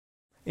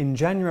In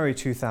January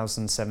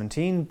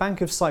 2017,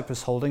 Bank of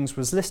Cyprus Holdings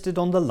was listed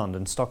on the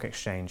London Stock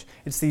Exchange.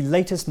 It's the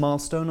latest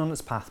milestone on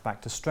its path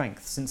back to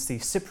strength since the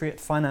Cypriot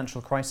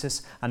financial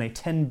crisis and a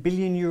 €10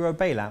 billion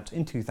bailout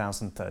in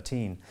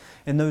 2013.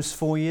 In those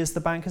 4 years, the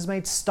bank has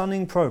made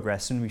stunning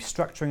progress in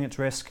restructuring its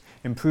risk,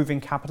 improving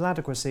capital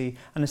adequacy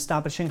and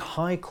establishing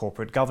high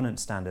corporate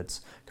governance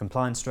standards.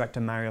 Compliance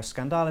Director Marios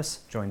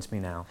Skandalis joins me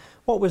now.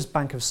 What was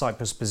Bank of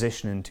Cyprus'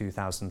 position in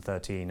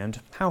 2013 and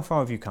how far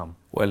have you come?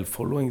 Well,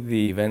 following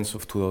the events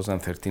of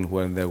 2013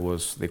 when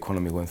the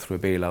economy went through a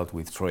bailout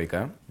with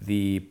Troika,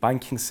 the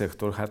banking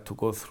sector had to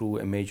go through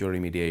a major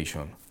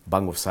remediation.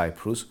 Bank of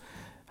Cyprus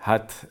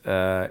had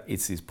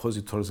its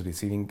depositors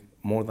receiving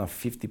more than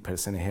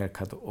 50%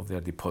 haircut of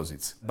their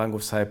deposits. Bank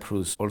of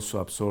Cyprus also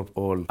absorbed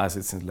all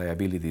assets and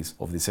liabilities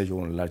of the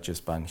second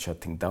largest bank,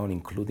 shutting down,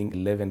 including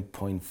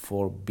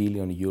 €11.4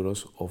 billion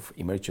of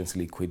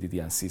emergency liquidity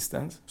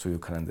assistance. So you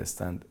can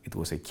understand it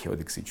was a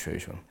chaotic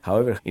situation.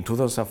 However, in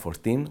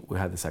 2014, we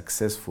had a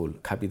successful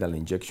capital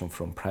injection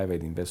from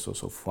private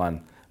investors of €1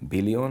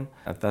 billion.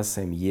 At that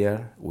same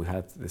year, we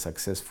had the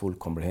successful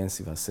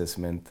comprehensive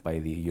assessment by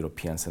the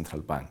European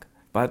Central Bank.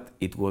 But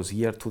it was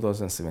year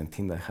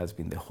 2017 that has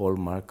been the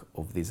hallmark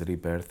of this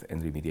rebirth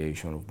and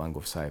remediation of Bank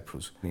of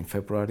Cyprus. In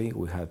February,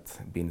 we had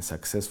been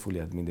successfully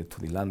admitted to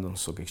the London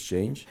Stock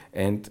Exchange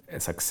and a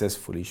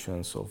successful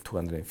issuance of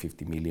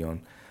 250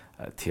 million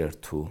Tier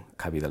 2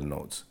 capital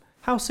notes.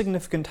 How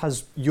significant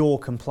has your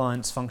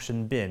compliance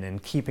function been in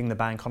keeping the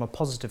bank on a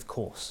positive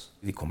course?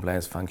 The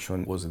compliance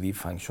function was the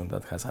function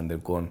that has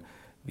undergone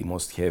the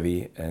most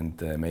heavy and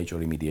major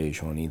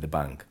remediation in the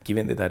bank.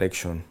 Given the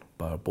direction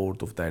by our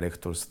board of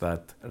directors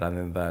that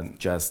rather than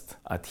just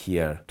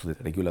adhere to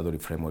the regulatory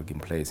framework in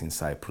place in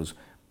Cyprus,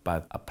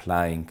 but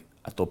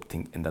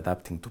adopting and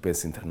adapting to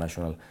best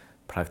international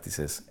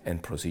practices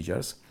and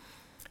procedures,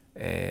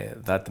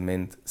 that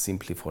meant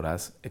simply for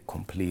us a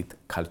complete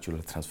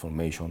cultural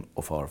transformation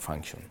of our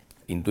function.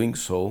 In doing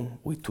so,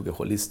 we took a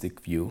holistic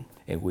view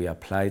and we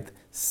applied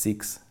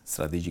 6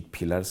 strategic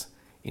pillars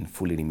in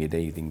fully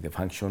remediating the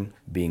function,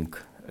 being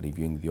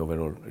reviewing the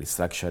overall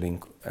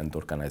restructuring and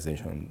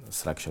organization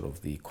structure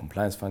of the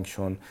compliance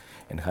function,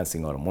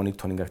 enhancing our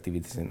monitoring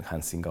activities,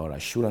 enhancing our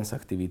assurance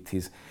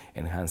activities,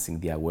 enhancing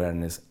the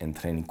awareness and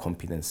training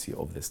competency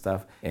of the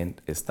staff,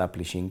 and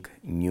establishing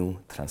new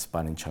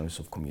transparent channels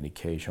of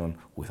communication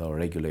with our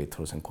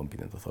regulators and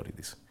competent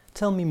authorities.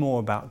 Tell me more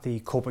about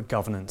the corporate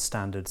governance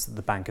standards that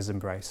the bank has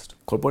embraced.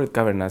 Corporate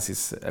governance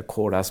is a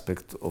core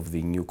aspect of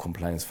the new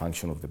compliance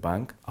function of the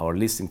bank. Our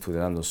listing to the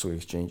London Stock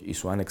Exchange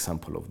is one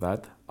example of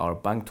that. Our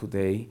bank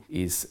today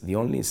is the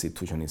only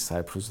institution in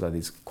Cyprus that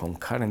is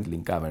concurrently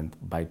governed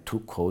by 2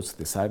 codes,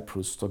 the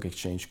Cyprus Stock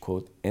Exchange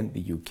Code and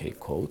the UK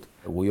Code.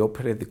 We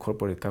operate the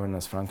corporate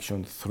governance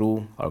function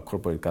through our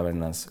corporate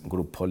governance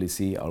group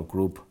policy, our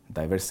group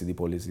diversity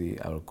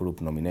policy, our group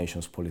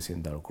nominations policy,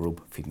 and our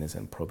group fitness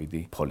and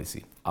probity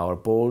policy. Our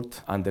board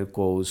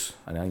undergoes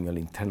an annual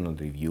internal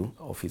review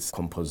of its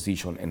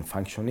composition and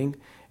functioning,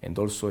 and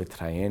also a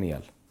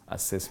triennial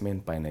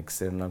assessment by an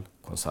external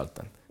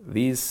consultant.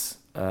 This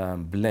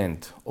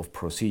blend of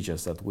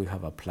procedures that we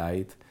have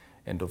applied,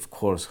 and of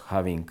course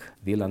having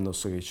the London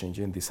Stock Exchange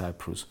and the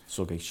Cyprus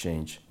Stock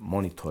Exchange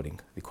monitoring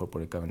the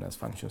corporate governance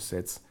function,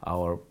 sets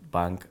our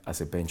bank as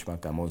a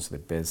benchmark amongst the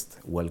best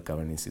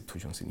well-governed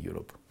institutions in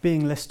Europe.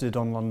 Being listed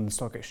on London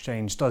Stock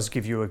Exchange does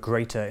give you a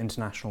greater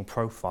international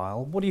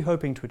profile. What are you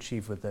hoping to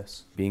achieve with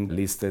this? Being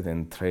listed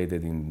and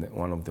traded in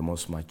one of the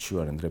most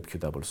mature and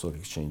reputable stock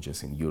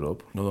exchanges in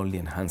Europe not only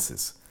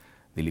enhances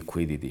the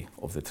liquidity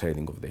of the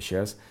trading of the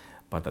shares,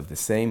 but at the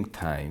same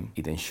time,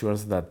 it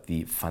ensures that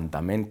the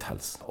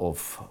fundamentals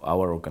of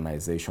our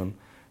organization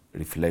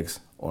reflects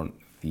on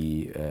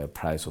the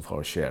price of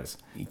our shares.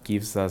 It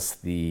gives us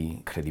the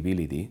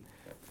credibility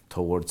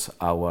towards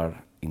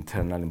our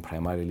internal and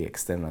primarily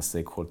external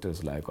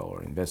stakeholders like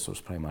our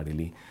investors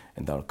primarily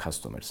and our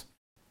customers.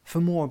 For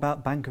more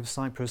about Bank of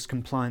Cyprus'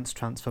 compliance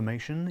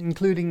transformation,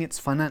 including its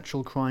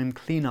financial crime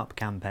cleanup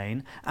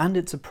campaign and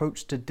its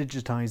approach to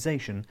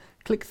digitization,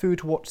 click through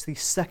to watch the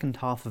second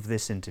half of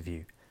this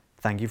interview.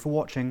 Thank you for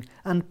watching,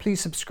 and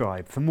please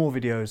subscribe for more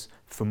videos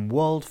from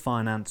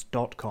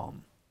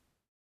worldfinance.com.